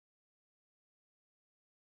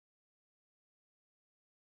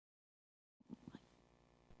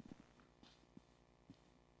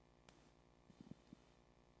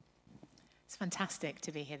It's fantastic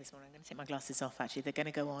to be here this morning. I'm going to take my glasses off, actually. They're going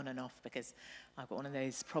to go on and off because I've got one of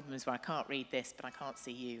those problems where I can't read this, but I can't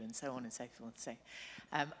see you, and so on and so forth. So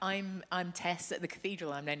I'm Tess at the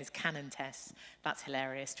cathedral. I'm known as Canon Tess. That's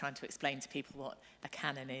hilarious, trying to explain to people what a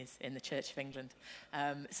canon is in the Church of England.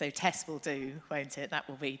 So Tess will do, won't it? That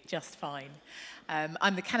will be just fine.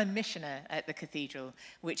 I'm the canon missioner at the cathedral,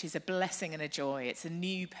 which is a blessing and a joy. It's a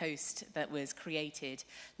new post that was created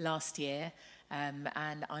last year.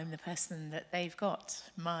 And I'm the person that they've got.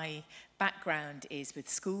 My background is with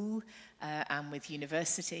school and with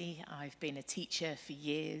university. I've been a teacher for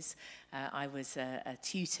years. I was a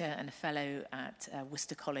tutor and a fellow at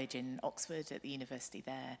Worcester College in Oxford at the university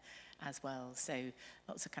there as well. So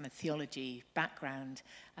lots of kind of theology background,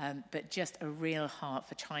 but just a real heart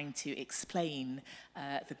for trying to explain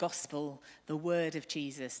the gospel, the word of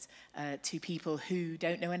Jesus, to people who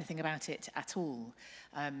don't know anything about it at all.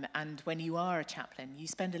 And when you are a chaplain, you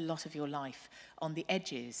spend a lot of your life on the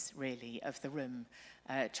edges, really, of the room,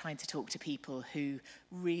 trying to talk to people who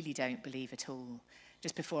really don't believe at all.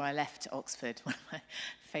 Just before I left Oxford, one of my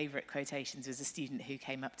favourite quotations was a student who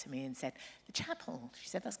came up to me and said, "The chapel," she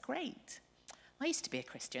said, "that's great. I used to be a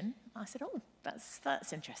Christian." I said, "Oh,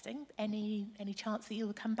 that's interesting. Any chance that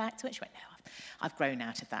you'll come back to it?" She went, "No, I've grown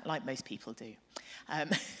out of that, like most people do."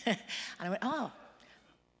 And I went, "Oh,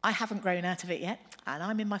 I haven't grown out of it yet, and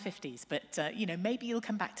I'm in my 50s, but maybe you'll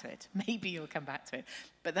come back to it. Maybe you'll come back to it."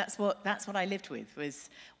 But that's what I lived with, was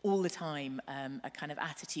all the time a kind of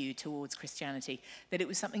attitude towards Christianity, that it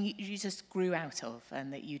was something you just grew out of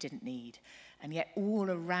and that you didn't need. And yet all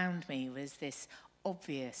around me was this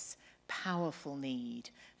obvious, powerful need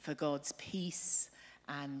for God's peace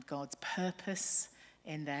and God's purpose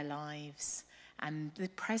in their lives and the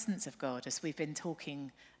presence of God, as we've been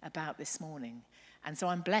talking about this morning. And so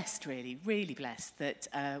I'm blessed, really, really blessed, that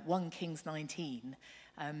 1 Kings 19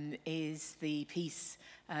 is the piece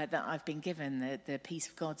that I've been given, the piece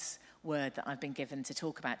of God's word that I've been given to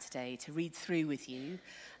talk about today, to read through with you,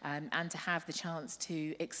 and to have the chance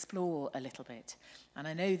to explore a little bit. And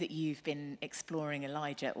I know that you've been exploring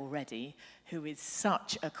Elijah already, who is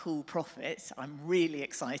such a cool prophet. I'm really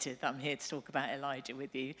excited that I'm here to talk about Elijah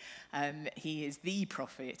with you. He is the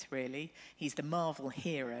prophet, really. He's the Marvel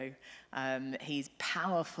hero. He's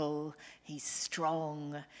powerful. He's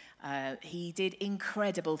strong. He did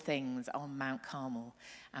incredible things on Mount Carmel.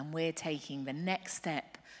 And we're taking the next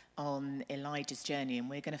step on Elijah's journey, and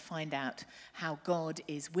we're going to find out how God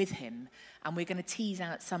is with him, and we're going to tease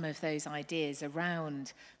out some of those ideas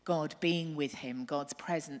around God being with him, God's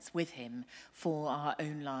presence with him for our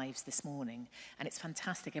own lives this morning. And it's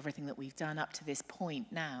fantastic, everything that we've done up to this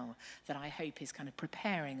point now, that I hope is kind of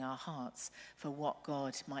preparing our hearts for what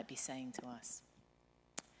God might be saying to us.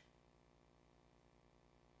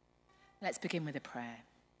 Let's begin with a prayer.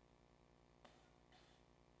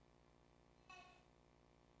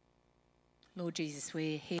 Lord Jesus,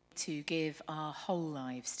 we're here to give our whole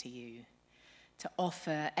lives to you, to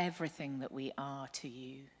offer everything that we are to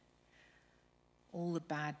you. All the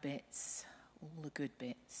bad bits, all the good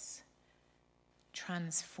bits.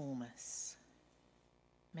 Transform us.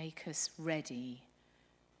 Make us ready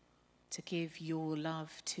to give your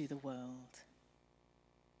love to the world.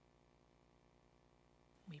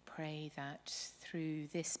 We pray that through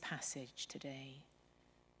this passage today,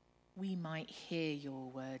 we might hear your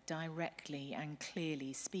word directly and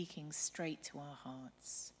clearly, speaking straight to our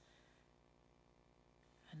hearts.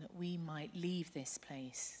 And that we might leave this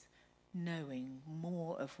place knowing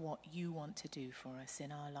more of what you want to do for us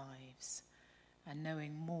in our lives, and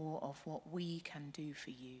knowing more of what we can do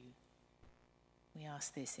for you. We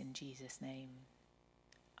ask this in Jesus' name.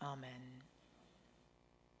 Amen.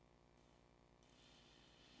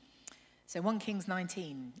 So 1 Kings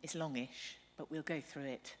 19 is longish, but we'll go through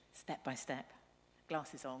it step by step.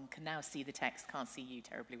 Glasses on, can now see the text, can't see you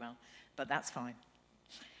terribly well, but that's fine.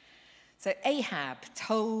 So Ahab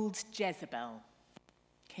told Jezebel,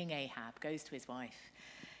 King Ahab goes to his wife.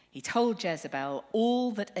 He told Jezebel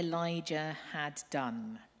all that Elijah had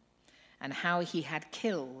done and how he had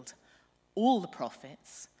killed all the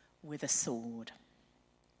prophets with a sword.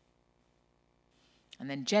 And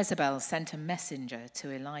then Jezebel sent a messenger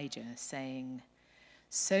to Elijah saying,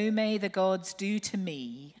 "So may the gods do to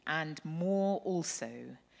me, and more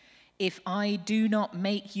also, if I do not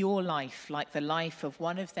make your life like the life of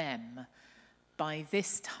one of them by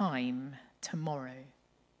this time tomorrow."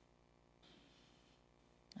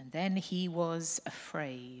 And then he was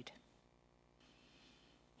afraid.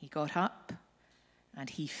 He got up and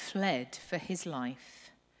he fled for his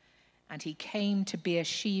life, and he came to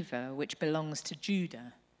Beersheba, which belongs to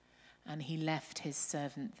Judah, and he left his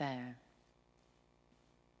servant there.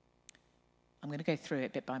 I'm going to go through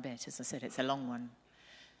it bit by bit. As I said, it's a long one.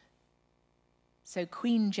 So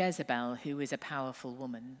Queen Jezebel, who is a powerful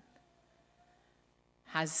woman,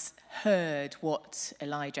 has heard what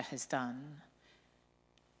Elijah has done.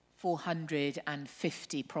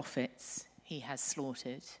 450 prophets he has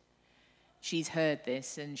slaughtered. She's heard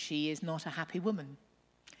this, and she is not a happy woman.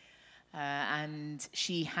 And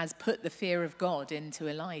she has put the fear of God into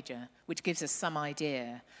Elijah, which gives us some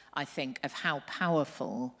idea, I think, of how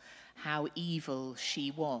powerful, how evil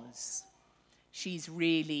she was. She's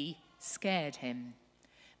really scared him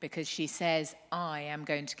because she says, I am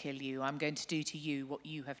going to kill you. I'm going to do to you what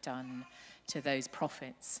you have done to those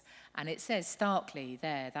prophets. And it says starkly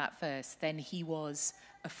there, that verse, then he was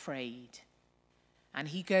afraid. And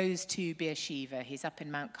he goes to Beersheba. He's up in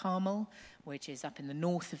Mount Carmel, which is up in the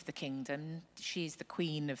north of the kingdom. She's the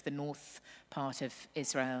queen of the north part of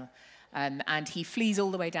Israel. And he flees all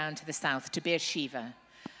the way down to the south, to Beersheba,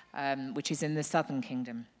 which is in the southern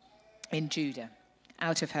kingdom, in Judah,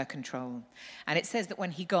 out of her control. And it says that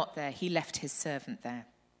when he got there, he left his servant there.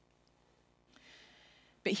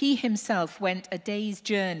 But he himself went a day's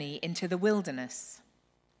journey into the wilderness.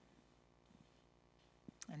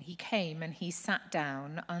 And he came and he sat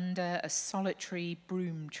down under a solitary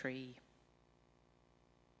broom tree.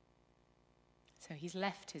 So he's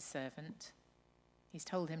left his servant. He's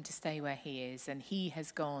told him to stay where he is, and he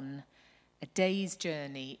has gone a day's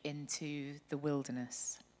journey into the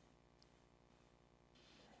wilderness.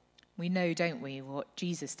 We know, don't we, what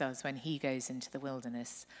Jesus does when he goes into the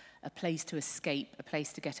wilderness, a place to escape, a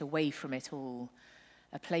place to get away from it all,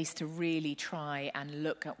 a place to really try and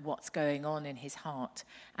look at what's going on in his heart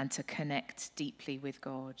and to connect deeply with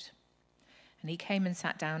God. And he came and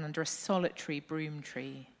sat down under a solitary broom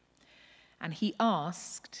tree, and he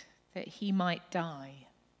asked that he might die.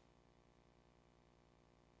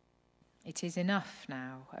 It is enough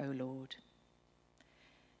now, O Lord.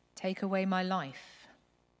 Take away my life,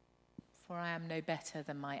 for I am no better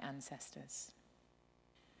than my ancestors.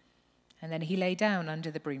 And then he lay down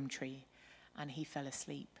under the broom tree, and he fell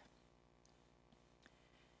asleep.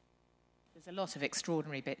 There's a lot of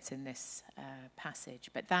extraordinary bits in this passage,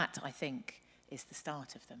 but that, I think, is the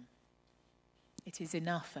start of them. It is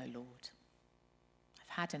enough, O Lord. I've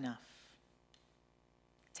had enough.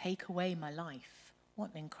 Take away my life.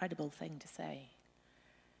 What an incredible thing to say.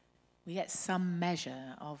 We get some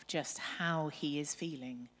measure of just how he is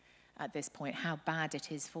feeling at this point, how bad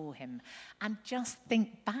it is for him. And just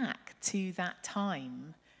think back to that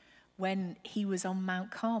time when he was on Mount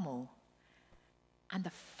Carmel and the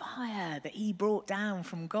fire that he brought down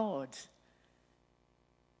from God.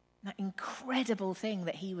 That incredible thing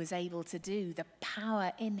that he was able to do, the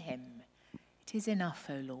power in him. It is enough,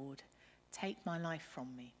 O Lord. Take my life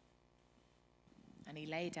from me. And he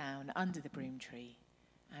lay down under the broom tree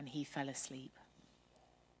and he fell asleep.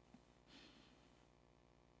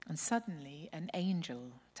 And suddenly an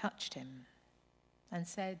angel touched him and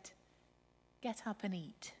said, "Get up and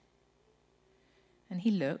eat." And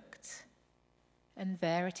he looked, and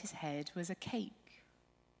there at his head was a cake,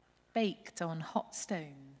 baked on hot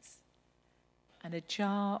stones, and a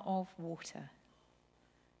jar of water.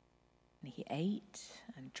 And he ate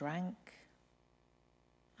and drank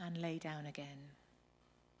and lay down again.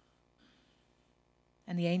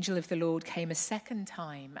 And the angel of the Lord came a second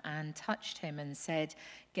time and touched him and said,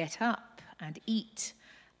 "Get up and eat,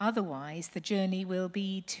 otherwise the journey will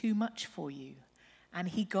be too much for you." And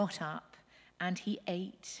he got up and he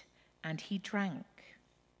ate and he drank.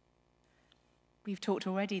 We've talked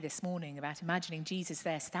already this morning about imagining Jesus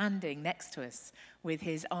there standing next to us with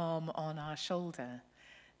his arm on our shoulder.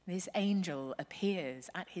 This angel appears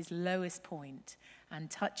at his lowest point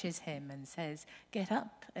and touches him and says, "Get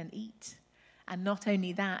up and eat." And not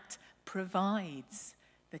only that, provides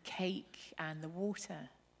the cake and the water.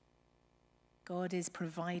 God is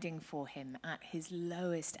providing for him at his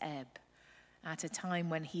lowest ebb, at a time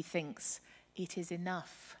when he thinks, "It is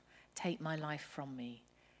enough, take my life from me."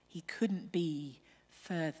 He couldn't be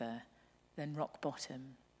further than rock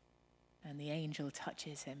bottom. And the angel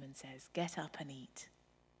touches him and says, "Get up and eat.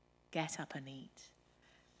 Get up and eat."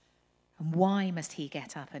 And why must he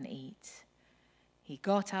get up and eat? He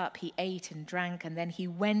got up, he ate and drank, and then he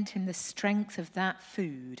went in the strength of that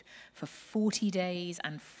food for 40 days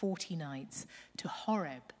and 40 nights to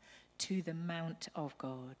Horeb, to the Mount of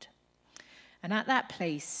God. And at that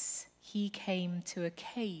place, he came to a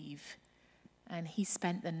cave, and he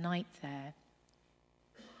spent the night there.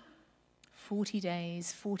 40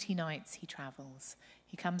 days, 40 nights he travels.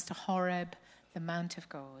 He comes to Horeb, the Mount of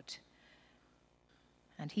God,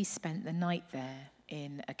 and he spent the night there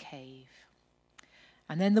in a cave.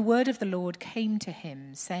 And then the word of the Lord came to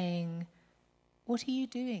him, saying, "What are you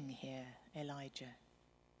doing here, Elijah?"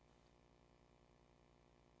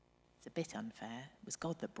 It's a bit unfair. It was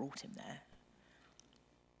God that brought him there.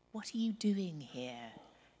 "What are you doing here,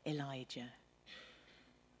 Elijah?"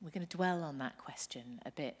 We're going to dwell on that question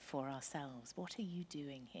a bit for ourselves. What are you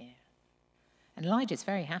doing here? And Elijah's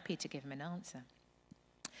very happy to give him an answer.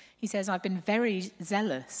 He says, "I've been very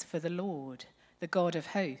zealous for the Lord, the God of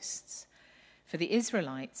hosts. For the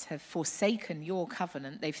Israelites have forsaken your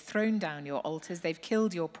covenant. They've thrown down your altars. They've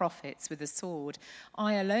killed your prophets with a sword.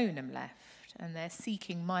 I alone am left, and they're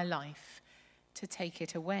seeking my life to take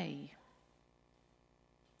it away."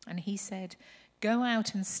 And he said, "Go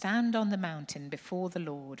out and stand on the mountain before the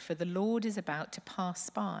Lord, for the Lord is about to pass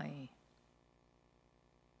by."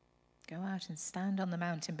 Go out and stand on the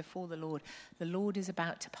mountain before the Lord. The Lord is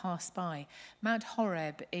about to pass by. Mount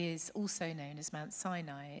Horeb is also known as Mount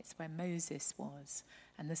Sinai. It's where Moses was.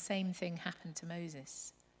 And the same thing happened to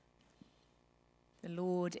Moses. The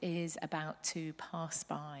Lord is about to pass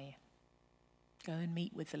by. Go and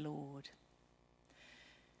meet with the Lord.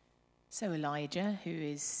 So Elijah, who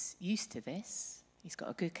is used to this, he's got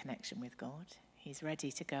a good connection with God. He's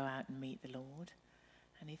ready to go out and meet the Lord.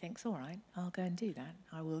 And he thinks, all right, I'll go and do that.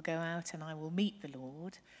 I will go out and I will meet the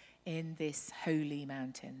Lord in this holy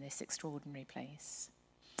mountain, this extraordinary place.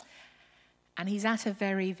 And he's at a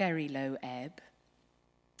very, very low ebb.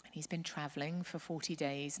 And he's been traveling for 40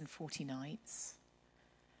 days and 40 nights.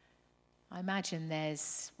 I imagine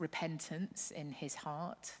there's repentance in his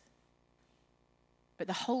heart. But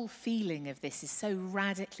the whole feeling of this is so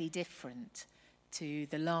radically different to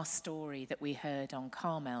the last story that we heard on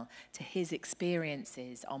Carmel, to his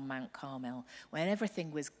experiences on Mount Carmel. When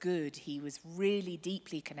everything was good, he was really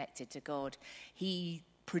deeply connected to God. He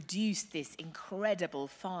produced this incredible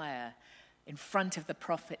fire in front of the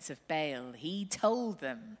prophets of Baal. He told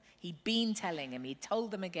them, he'd been telling them, he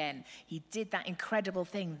told them again. He did that incredible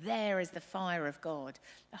thing. There is the fire of God.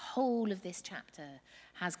 The whole of this chapter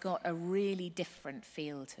has got a really different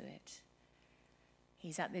feel to it.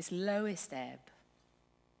 He's at this lowest ebb.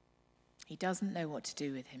 He doesn't know what to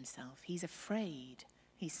do with himself. He's afraid.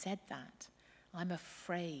 He said that. I'm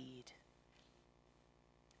afraid.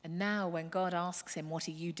 And now when God asks him, "What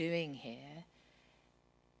are you doing here?"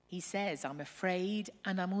 he says, "I'm afraid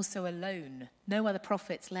and I'm also alone. No other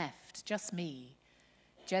prophets left, just me.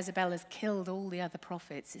 Jezebel has killed all the other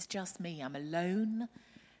prophets. It's just me. I'm alone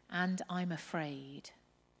and I'm afraid."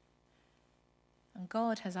 And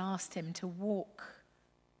God has asked him to walk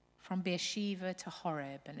from Beersheba to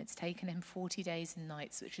Horeb, and it's taken him 40 days and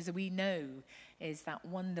nights, which, as we know, is that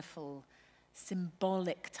wonderful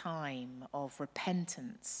symbolic time of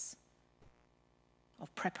repentance,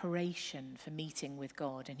 of preparation for meeting with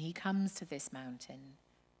God. And he comes to this mountain.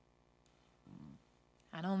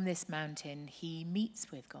 And on this mountain, he meets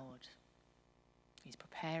with God. He's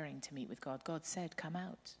preparing to meet with God. God said, "Come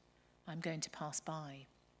out. I'm going to pass by."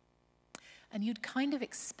 And you'd kind of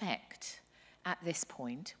expect at this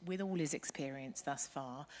point, with all his experience thus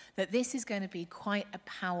far, that this is going to be quite a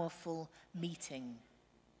powerful meeting.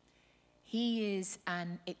 He is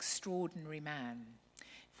an extraordinary man.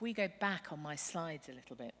 If we go back on my slides a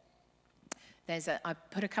little bit, I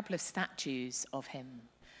put a couple of statues of him.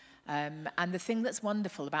 And the thing that's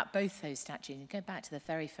wonderful about both those statues, you go back to the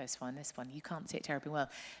very first one, this one, you can't see it terribly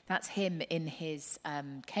well. That's him in his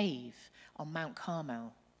cave on Mount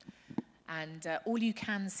Carmel. And all you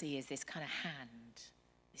can see is this kind of hand,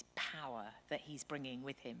 this power that he's bringing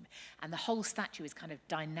with him. And the whole statue is kind of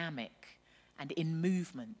dynamic and in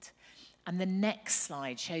movement. And the next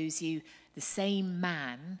slide shows you the same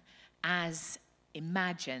man as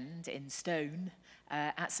imagined in stone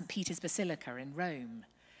at St. Peter's Basilica in Rome.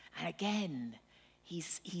 And again,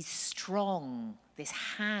 he's strong, this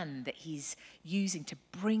hand that he's using to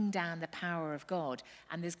bring down the power of God.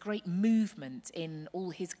 And there's great movement in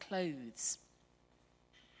all his clothes.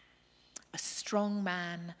 A strong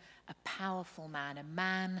man, a powerful man, a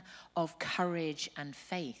man of courage and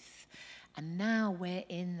faith. And now we're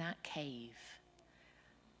in that cave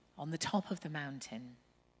on the top of the mountain.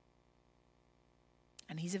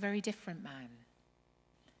 And he's a very different man.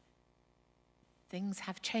 Things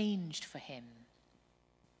have changed for him.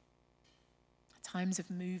 Times have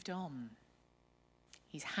moved on.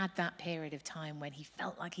 He's had that period of time when he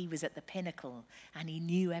felt like he was at the pinnacle and he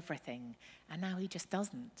knew everything, and now he just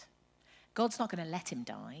doesn't. God's not going to let him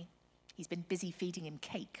die. He's been busy feeding him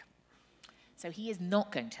cake. So he is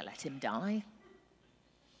not going to let him die.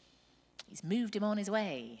 He's moved him on his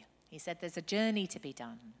way. He said, "There's a journey to be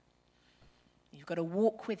done. You've got to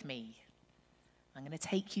walk with me. I'm going to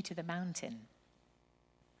take you to the mountain."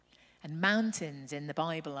 And mountains in the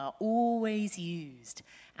Bible are always used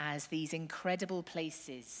as these incredible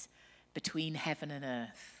places between heaven and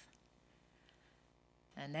earth.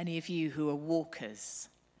 And any of you who are walkers,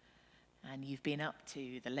 and you've been up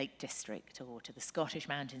to the Lake District or to the Scottish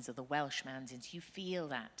mountains or the Welsh mountains, you feel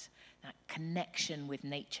that connection with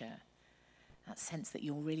nature, that sense that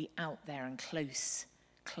you're really out there and close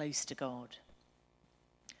to God.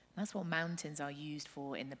 That's what mountains are used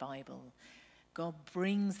for in the Bible. God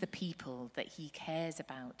brings the people that he cares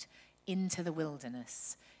about into the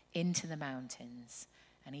wilderness, into the mountains.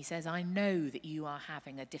 And he says, I know that you are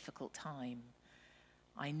having a difficult time.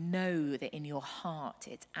 I know that in your heart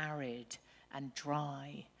it's arid and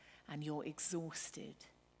dry and you're exhausted.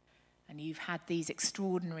 And you've had these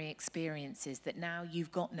extraordinary experiences that now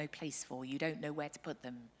you've got no place for. You don't know where to put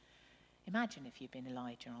them. Imagine if you'd been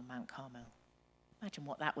Elijah on Mount Carmel. Imagine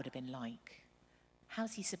what that would have been like.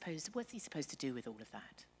 What's he supposed to do with all of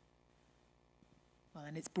that? Well,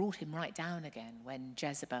 and it's brought him right down again when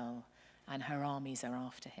Jezebel and her armies are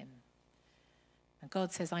after him. And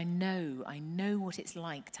God says, I know what it's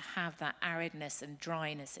like to have that aridness and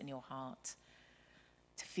dryness in your heart,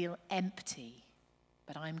 to feel empty,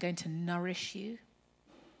 but I'm going to nourish you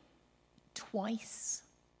twice.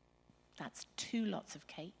 That's 2 lots of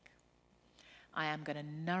cake. I am going to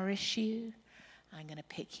nourish you. I'm going to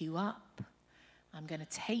pick you up. I'm going to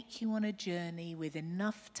take you on a journey with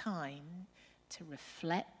enough time to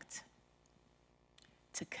reflect,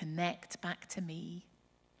 to connect back to me,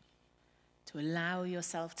 to allow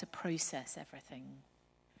yourself to process everything.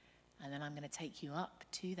 And then I'm going to take you up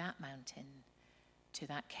to that mountain, to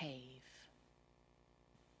that cave.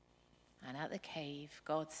 And at the cave,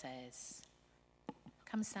 God says,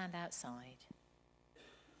 come stand outside,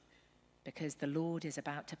 because the Lord is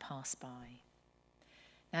about to pass by.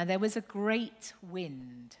 Now there was a great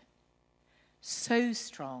wind, so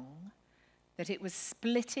strong that it was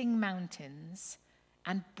splitting mountains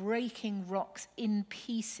and breaking rocks in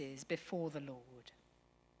pieces before the Lord.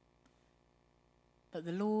 But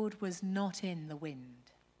the Lord was not in the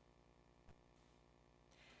wind.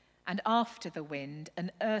 And after the wind,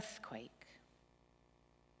 an earthquake.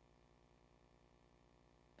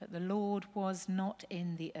 But the Lord was not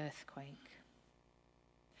in the earthquake.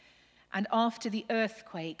 And after the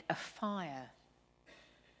earthquake, a fire.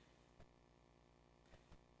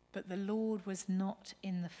 But the Lord was not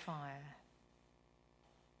in the fire.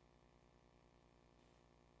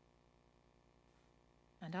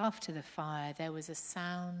 And after the fire, there was a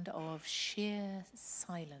sound of sheer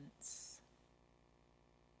silence.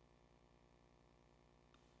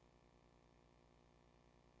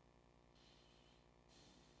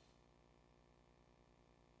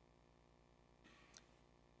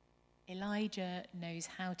 Elijah knows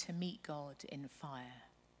how to meet God in fire.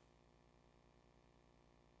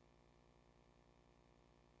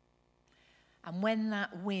 And when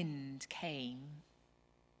that wind came,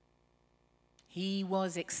 he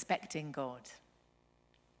was expecting God.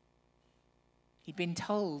 He'd been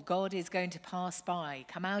told God is going to pass by.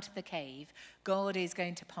 Come out of the cave, God is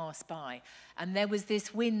going to pass by. And there was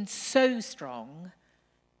this wind so strong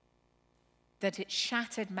that it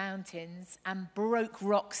shattered mountains and broke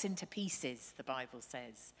rocks into pieces, the Bible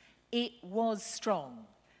says. It was strong.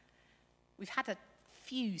 We've had a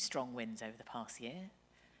few strong winds over the past year.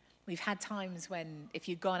 We've had times when, if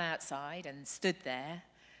you'd gone outside and stood there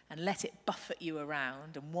and let it buffet you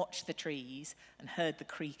around and watched the trees and heard the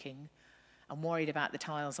creaking and worried about the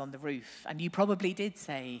tiles on the roof, and you probably did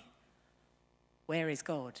say, where is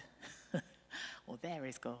God? Or there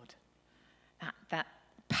is God. That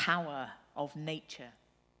power of nature.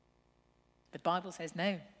 The Bible says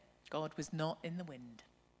no, God was not in the wind.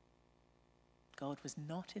 God was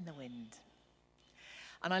not in the wind.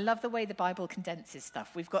 And I love the way the Bible condenses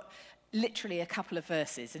stuff. We've got literally a couple of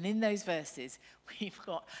verses, and in those verses we've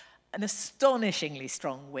got an astonishingly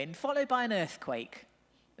strong wind followed by an earthquake,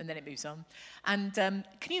 and then it moves on. And can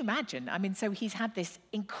you imagine? I mean, so he's had this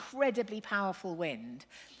incredibly powerful wind,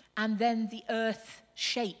 and then the earth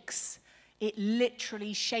shakes. It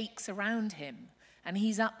literally shakes around him. And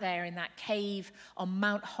he's up there in that cave on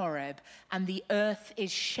Mount Horeb, and the earth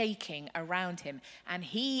is shaking around him. And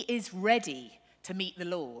he is ready to meet the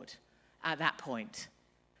Lord at that point.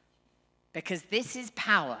 Because this is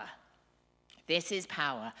power. This is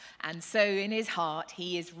power. And so in his heart,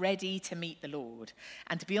 he is ready to meet the Lord.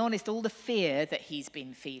 And to be honest, all the fear that he's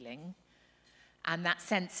been feeling, and that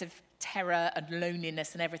sense of terror and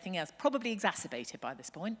loneliness and everything else, probably exacerbated by this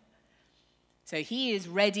point. So he is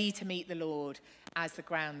ready to meet the Lord as the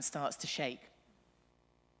ground starts to shake.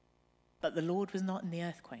 But the Lord was not in the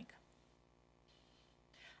earthquake.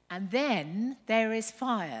 And then there is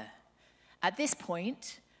fire. At this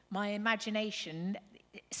point, my imagination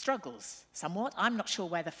struggles somewhat. I'm not sure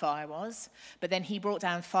where the fire was, but then he brought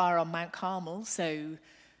down fire on Mount Carmel, so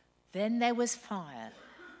then there was fire.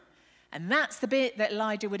 And that's the bit that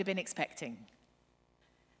Elijah would have been expecting.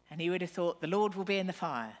 And he would have thought, the Lord will be in the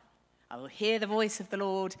fire. I will hear the voice of the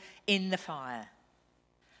Lord in the fire.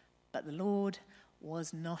 But the Lord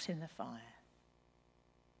was not in the fire.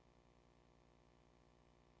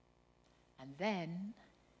 And then,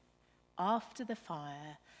 after the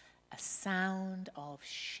fire, a sound of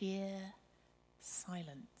sheer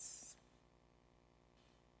silence.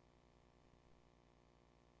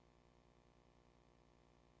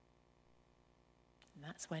 And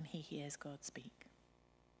that's when he hears God speak.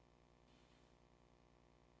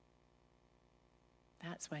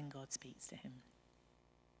 That's when God speaks to him.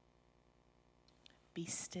 Be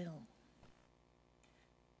still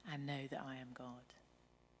and know that I am God.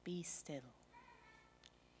 Be still.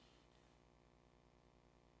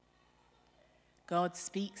 God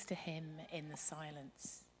speaks to him in the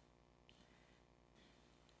silence.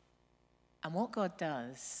 And what God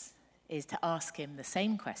does is to ask him the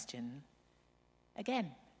same question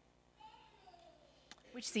again,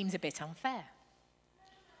 which seems a bit unfair.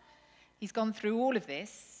 He's gone through all of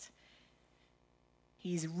this.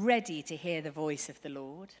 He's ready to hear the voice of the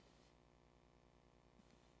Lord.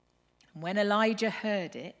 When Elijah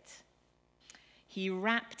heard it, he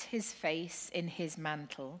wrapped his face in his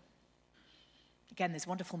mantle. Again, there's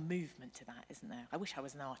wonderful movement to that, isn't there? I wish I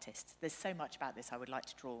was an artist. There's so much about this I would like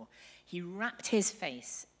to draw. He wrapped his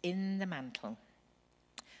face in the mantle,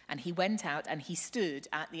 and he went out and he stood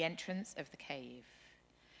at the entrance of the cave.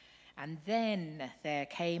 And then there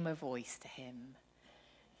came a voice to him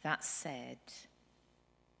that said,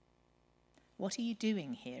 "What are you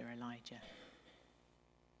doing here, Elijah?"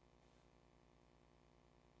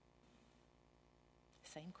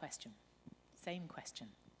 Same question. Same question.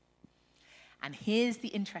 And here's the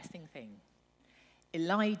interesting thing.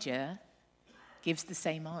 Elijah gives the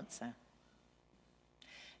same answer.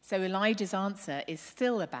 So Elijah's answer is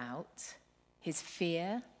still about his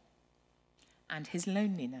fear and his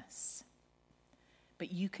loneliness.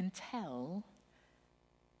 But you can tell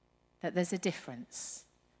that there's a difference.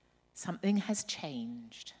 Something has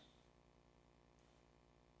changed.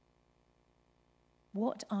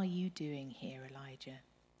 What are you doing here, Elijah?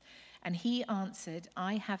 And he answered,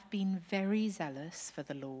 I have been very zealous for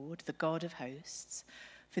the Lord, the God of hosts.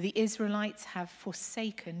 For the Israelites have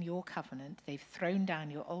forsaken your covenant. They've thrown down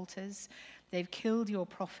your altars. They've killed your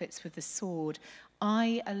prophets with the sword.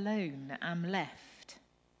 I alone am left.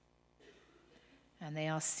 And they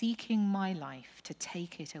are seeking my life to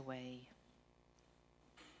take it away.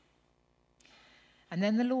 And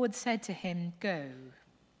then the Lord said to him, Go.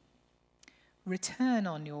 Return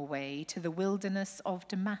on your way to the wilderness of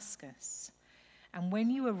Damascus, and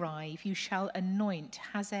when you arrive, you shall anoint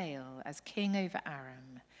Hazael as king over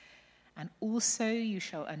Aram, and also you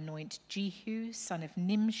shall anoint Jehu, son of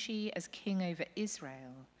Nimshi, as king over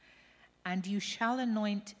Israel, and you shall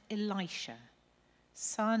anoint Elisha,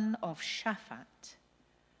 son of Shaphat,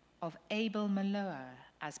 of Abel-Meholah,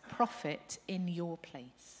 as prophet in your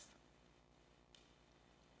place.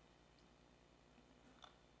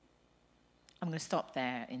 I'm going to stop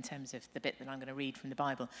there in terms of the bit that I'm going to read from the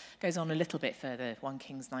Bible. It goes on a little bit further, 1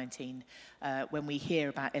 Kings 19, when we hear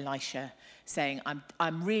about Elisha saying,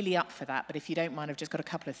 I'm really up for that, but if you don't mind, I've just got a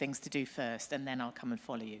couple of things to do first, and then I'll come and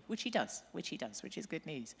follow you, which he does, which is good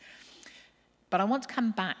news. But I want to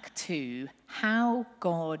come back to how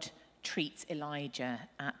God treats Elijah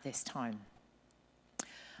at this time.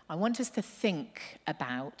 I want us to think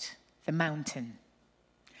about the mountain.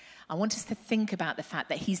 I want us to think about the fact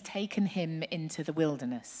that he's taken him into the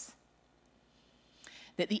wilderness,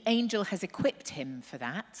 that the angel has equipped him for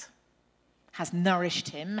that, has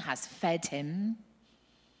nourished him, has fed him,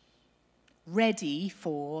 ready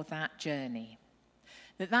for that journey.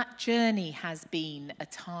 That journey has been a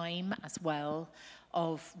time as well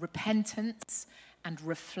of repentance and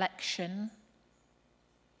reflection.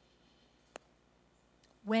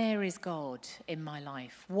 Where is God in my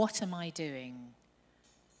life? What am I doing?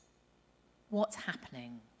 What's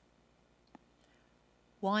happening?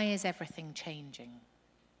 Why is everything changing?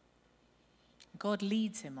 God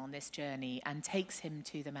leads him on this journey and takes him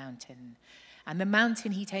to the mountain. And the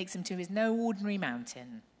mountain he takes him to is no ordinary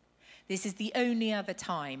mountain. This is the only other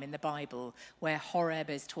time in the Bible where Horeb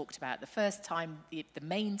is talked about. The first time, the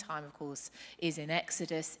main time, of course, is in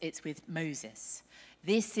Exodus. It's with Moses.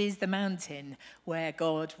 This is the mountain where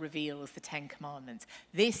God reveals the Ten Commandments.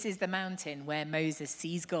 This is the mountain where Moses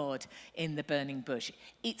sees God in the burning bush.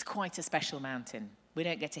 It's quite a special mountain. We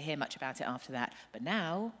don't get to hear much about it after that. But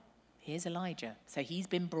now, here's Elijah. So he's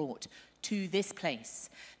been brought to this place,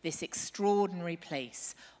 this extraordinary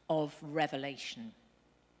place of revelation.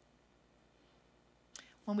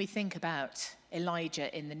 When we think about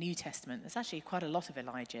Elijah in the New Testament, there's actually quite a lot of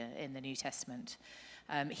Elijah in the New Testament.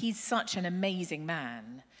 He's such an amazing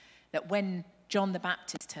man that when John the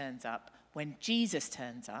Baptist turns up, when Jesus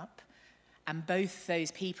turns up, and both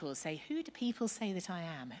those people say, who do people say that I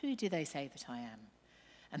am? Who do they say that I am?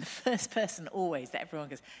 And the first person always that everyone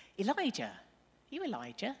goes, Elijah. Are you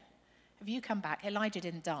Elijah? Have you come back? Elijah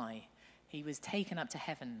didn't die. He was taken up to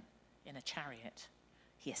heaven in a chariot.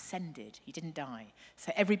 He ascended. He didn't die.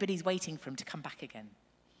 So everybody's waiting for him to come back again.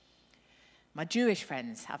 My Jewish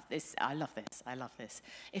friends have this. I love this.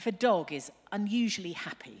 If a dog is unusually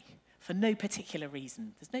happy for no particular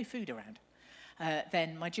reason, there's no food around,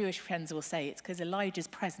 then my Jewish friends will say it's because Elijah's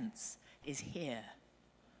presence is here.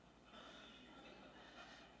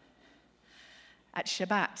 At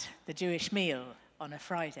Shabbat, the Jewish meal on a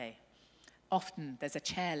Friday, often there's a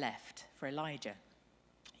chair left for Elijah.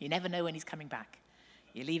 You never know when he's coming back.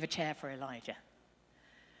 You leave a chair for Elijah.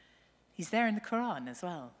 He's there in the Quran as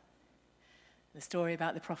well. The story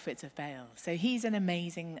about the prophets of Baal. So he's an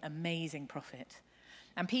amazing, amazing prophet.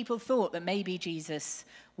 And people thought that maybe Jesus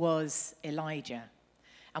was Elijah.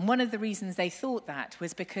 And one of the reasons they thought that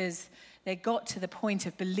was because they got to the point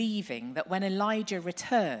of believing that when Elijah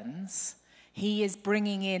returns, he is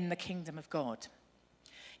bringing in the kingdom of God.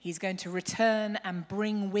 He's going to return and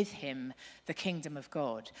bring with him the kingdom of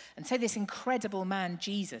God. And so this incredible man,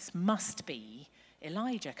 Jesus, must be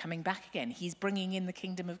Elijah coming back again. He's bringing in the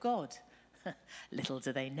kingdom of God. Little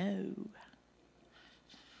do they know.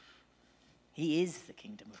 He is the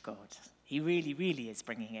kingdom of God. He really, really is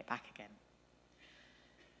bringing it back again.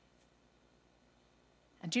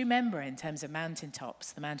 And do you remember in terms of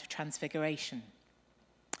mountaintops, the Mount of Transfiguration,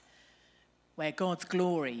 where God's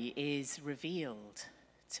glory is revealed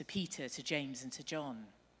to Peter, to James, and to John,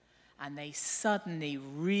 and they suddenly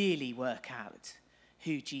really work out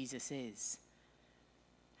who Jesus is.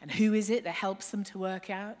 And who is it that helps them to work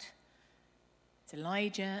out? It's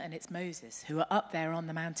Elijah and it's Moses, who are up there on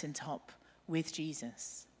the mountaintop with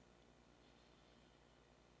Jesus.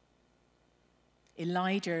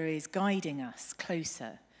 Elijah is guiding us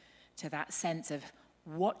closer to that sense of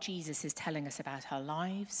what Jesus is telling us about our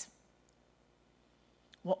lives,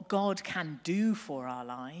 what God can do for our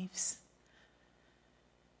lives,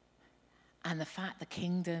 and the fact the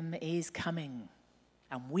kingdom is coming.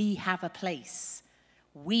 And we have a place.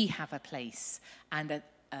 We have a place and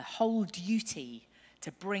a whole duty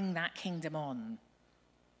to bring that kingdom on.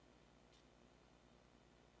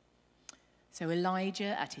 So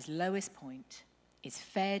Elijah, at his lowest point, is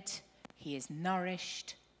fed, he is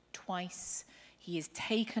nourished twice. He is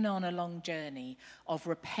taken on a long journey of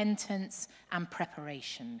repentance and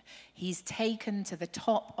preparation. He's taken to the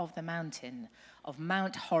top of the mountain of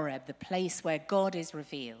Mount Horeb, the place where God is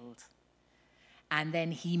revealed. And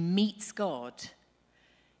then he meets God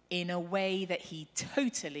in a way that he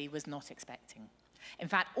totally was not expecting. In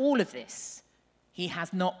fact, all of this he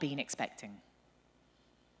has not been expecting.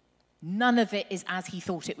 None of it is as he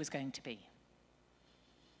thought it was going to be.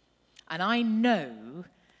 And I know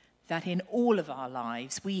that in all of our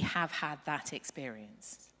lives, we have had that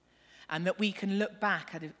experience. And that we can look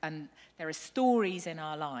back at, and there are stories in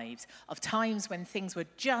our lives of times when things were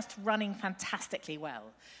just running fantastically well,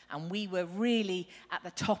 and we were really at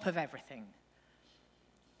the top of everything.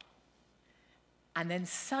 And then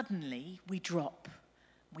suddenly we drop,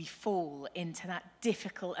 we fall into that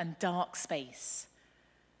difficult and dark space.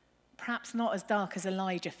 Perhaps not as dark as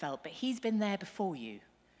Elijah felt, but he's been there before you.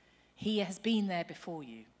 He has been there before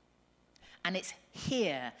you. And it's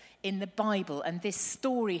here in the Bible, and this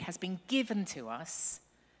story has been given to us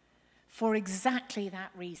for exactly that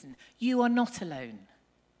reason. You are not alone.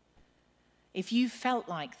 If you felt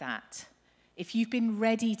like that, if you've been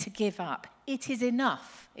ready to give up, it is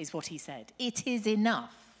enough, is what he said. It is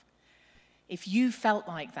enough. If you felt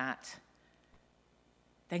like that,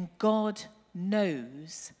 then God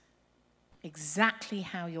knows exactly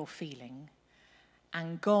how you're feeling.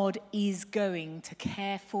 And God is going to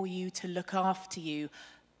care for you, to look after you.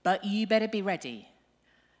 But you better be ready,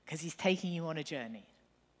 because he's taking you on a journey.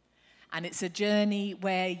 And it's a journey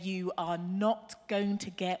where you are not going to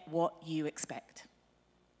get what you expect.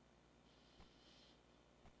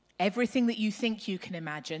 Everything that you think you can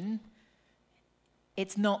imagine,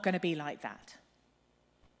 it's not going to be like that.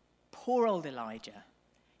 Poor old Elijah.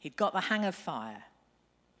 He'd got the hang of fire.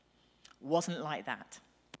 Wasn't like that.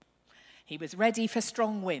 He was ready for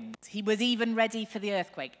strong winds. He was even ready for the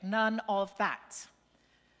earthquake. None of that.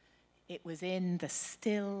 It was in the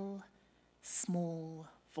still, small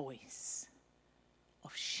voice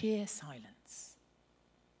of sheer silence.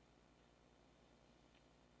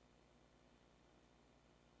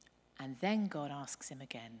 And then God asks him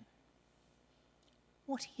again,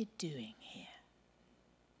 what are you doing here?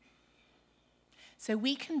 So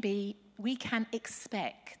we can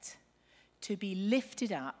expect to be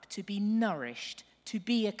lifted up, to be nourished, to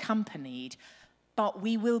be accompanied, but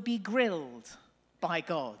we will be grilled by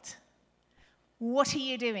God. What are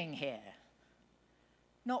you doing here?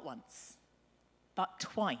 Not once, but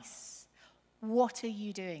twice. What are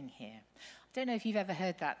you doing here? I don't know if you've ever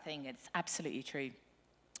heard that thing. It's absolutely true.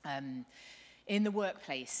 In the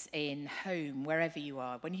workplace, in home, wherever you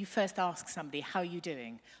are, when you first ask somebody, how are you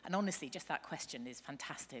doing? And honestly, just that question is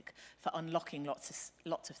fantastic for unlocking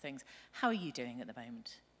lots of things. How are you doing at the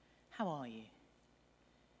moment? How are you?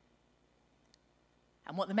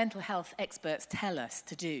 And what the mental health experts tell us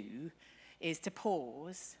to do is to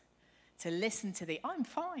pause, to listen to the, I'm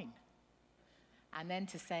fine, and then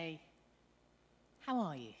to say, how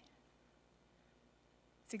are you?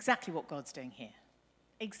 It's exactly what God's doing here.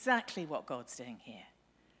 Exactly what God's doing here.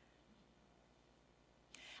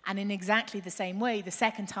 And in exactly the same way, the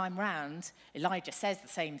second time round, Elijah says the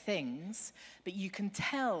same things, but you can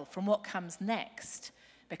tell from what comes next,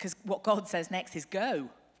 because what God says next is go.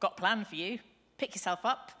 I've got a plan for you. Pick yourself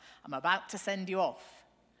up. I'm about to send you off.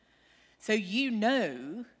 So you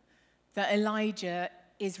know that Elijah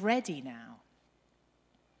is ready now.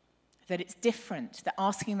 That it's different. That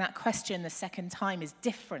asking that question the second time is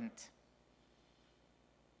different.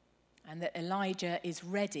 And that Elijah is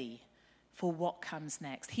ready for what comes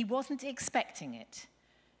next. He wasn't expecting it.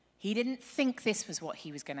 He didn't think this was what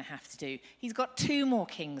he was going to have to do. He's got 2 more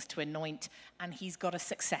kings to anoint, and he's got a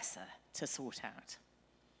successor to sort out.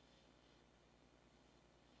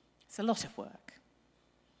 It's a lot of work.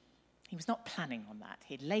 He was not planning on that.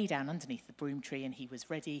 He'd lay down underneath the broom tree, and he was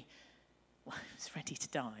ready. Well, he was ready to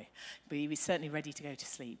die, but he was certainly ready to go to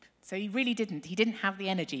sleep. So he didn't have the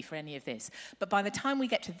energy for any of this. But by the time we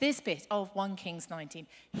get to this bit of 1 Kings 19,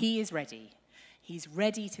 he is ready. He's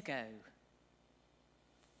ready to go.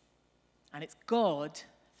 And it's God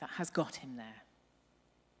that has got him there.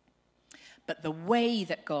 But the way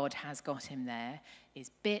that God has got him there is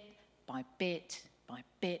bit by bit by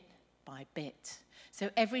bit by bit. So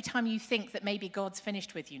every time you think that maybe God's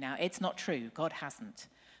finished with you now, it's not true. God hasn't.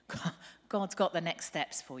 God's got the next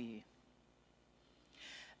steps for you.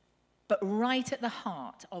 But right at the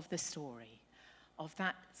heart of the story, of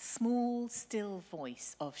that small, still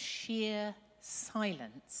voice of sheer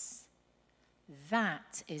silence,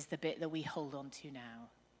 that is the bit that we hold on to now.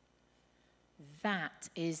 That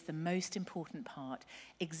is the most important part.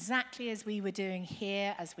 Exactly as we were doing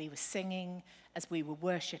here, as we were singing, as we were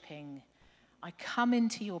worshipping, I come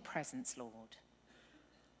into your presence, Lord.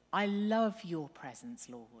 I love your presence,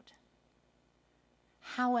 Lord.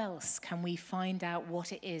 How else can we find out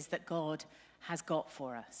what it is that God has got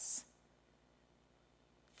for us?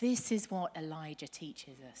 This is what Elijah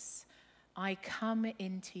teaches us. I come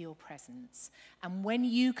into your presence, and when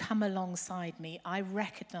you come alongside me, I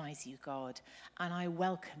recognize you, God, and I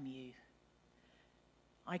welcome you.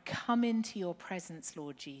 I come into your presence,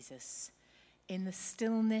 Lord Jesus, in the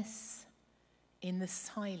stillness, in the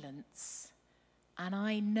silence, and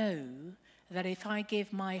I know that if I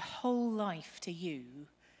give my whole life to you,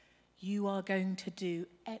 you are going to do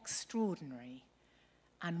extraordinary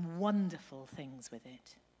and wonderful things with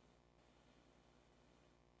it.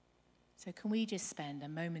 So can we just spend a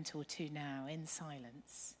moment or two now in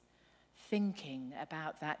silence, thinking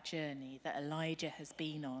about that journey that Elijah has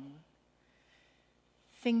been on,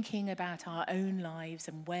 thinking about our own lives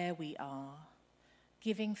and where we are,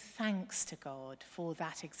 giving thanks to God for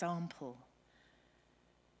that example,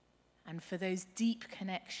 and for those deep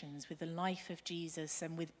connections with the life of Jesus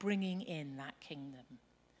and with bringing in that kingdom.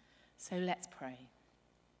 So let's pray.